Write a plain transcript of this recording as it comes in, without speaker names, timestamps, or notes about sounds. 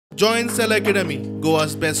Join Cell Academy,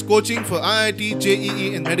 Goa's best coaching for IIT,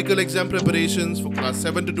 JEE and medical exam preparations for class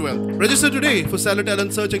 7 to 12. Register today for Salary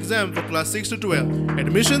Talent Search exam for class 6 to 12.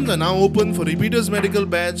 Admissions are now open for repeaters medical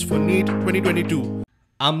batch for NEET 2022.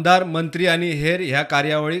 आमदार, मंत्री आणि हेर ह्या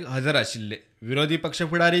कार्यावळीक हजर आशिल्ले. विरोधी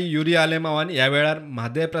पक्षफुडारी Yuri आलेमावान ह्या वेळार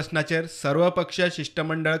म्हादय प्रश्नाचेर सर्वपक्षीय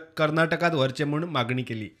शिष्टमंडळ कर्नाटकात व्हरचे म्हूण मागणी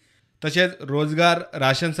केली. तशेंच रोजगार,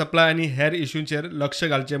 राशन सप्लाय आणि हेर इश्यूंचेर लक्ष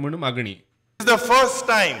घालचे म्हूण मागणी. This is the first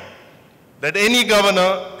time that any governor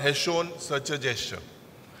has shown such a gesture.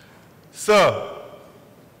 Sir,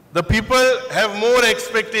 the people have more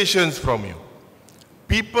expectations from you.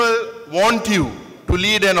 People want you to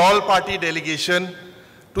lead an all-party delegation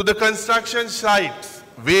to the construction sites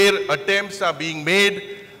where attempts are being made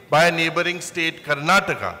by a neighboring state,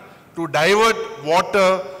 Karnataka, to divert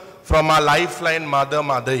water from our lifeline Mother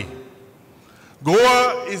Madai.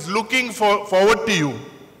 Goa is looking forward to you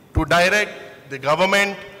to direct the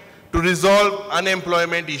government to resolve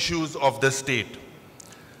unemployment issues of the state.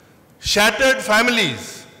 Shattered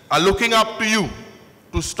families are looking up to you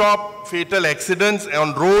to stop fatal accidents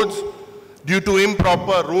on roads due to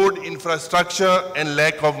improper road infrastructure and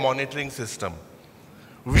lack of monitoring system.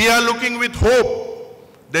 We are looking with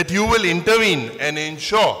hope that you will intervene and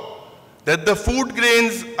ensure that the food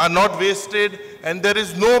grains are not wasted and there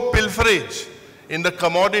is no pilferage in the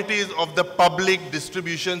commodities of the public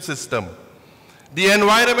distribution system. The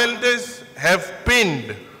environmentalists have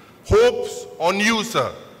pinned hopes on you,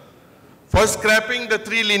 sir, for scrapping the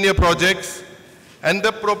 3 linear projects and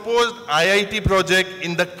the proposed IIT project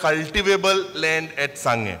in the cultivable land at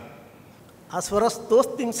Sange. As far as those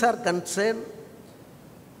things are concerned,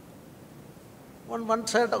 on one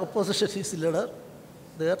side opposition is leader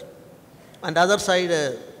there, and other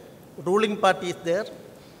side ruling party is there.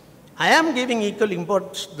 I am giving equal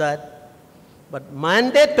importance to that, but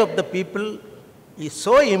mandate of the people is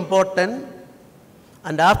so important,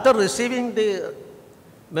 and after receiving the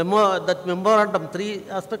that memorandum, 3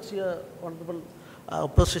 aspects here, Honorable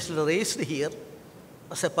Opposition raised here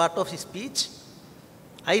as a part of his speech.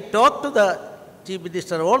 I talked to the Chief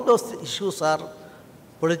Minister. All those issues are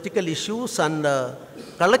political issues, and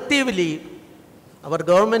collectively our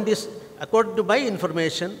government is, according to my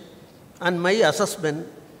information and my assessment,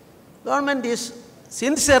 government is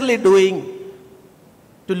sincerely doing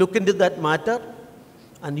to look into that matter,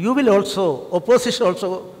 and you will also, opposition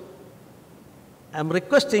also, I am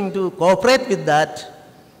requesting to cooperate with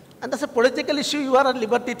that. And as a political issue, you are at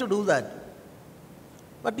liberty to do that.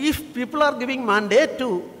 But if people are giving mandate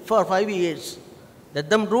for 5 years,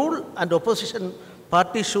 let them rule, and opposition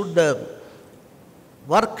party should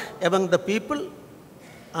work among the people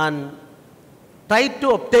and try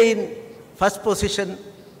to obtain first position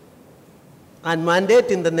and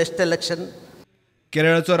mandate in the next election.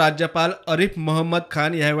 केरळचो राज्यपाल अरिफ मोहम्मद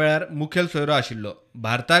खान ह्या वेळार मुखेल सोयरो आशिल्लो.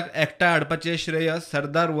 भारताक एकठांय हाडपाचें श्रेय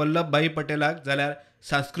सरदार वल्लभभाई पटेलाक, जाल्यार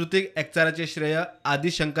सांस्कृतिक एकचाराचें श्रेय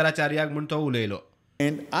आदि शंकराचार्याक म्हूण तो उलयलो.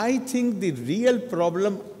 And I think the real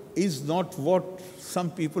problem is not what some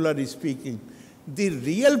people are speaking. The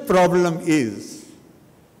real problem is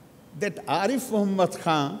that Arif Muhammad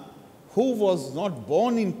Khan, who was not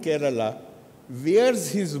born in Kerala,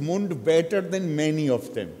 wears his mund better than many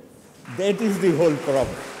of them. That is the whole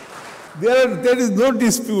problem. There is no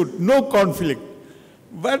dispute, no conflict.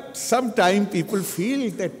 But sometimes people feel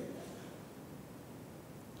that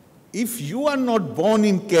if you are not born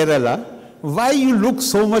in Kerala, why you look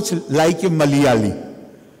so much like a Malayali?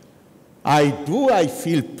 I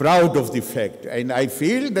feel proud of the fact, and I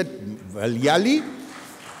feel that Malayali,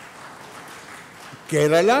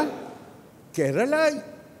 Kerala,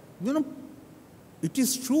 you know, it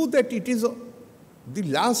is true that it is the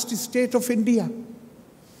last state of India.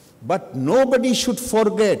 But nobody should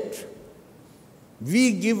forget,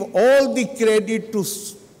 we give all the credit to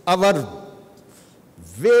our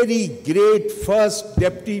very great first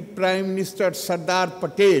Deputy Prime Minister Sardar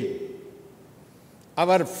Patel,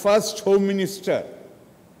 our first Home Minister.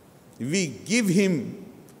 We give him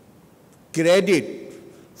credit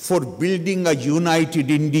for building a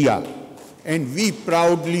united India, and we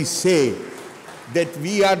proudly say that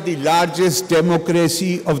we are the largest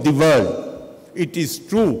democracy of the world. It is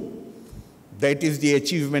true. That is the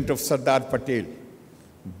achievement of Sardar Patel.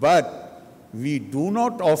 But we do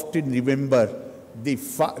not often remember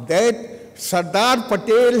that Sardar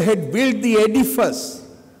Patel had built the edifice,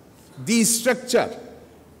 the structure.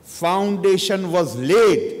 Foundation was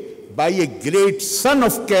laid by a great son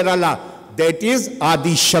of Kerala, that is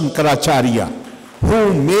Adi Shankaracharya,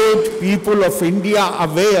 who made people of India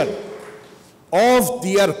aware of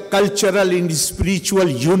their cultural and spiritual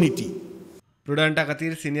unity. प्रुडंटा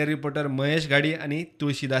खातीर senior reporter Mahesh गाडी आनी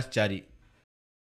तुळशीदास च्यारी.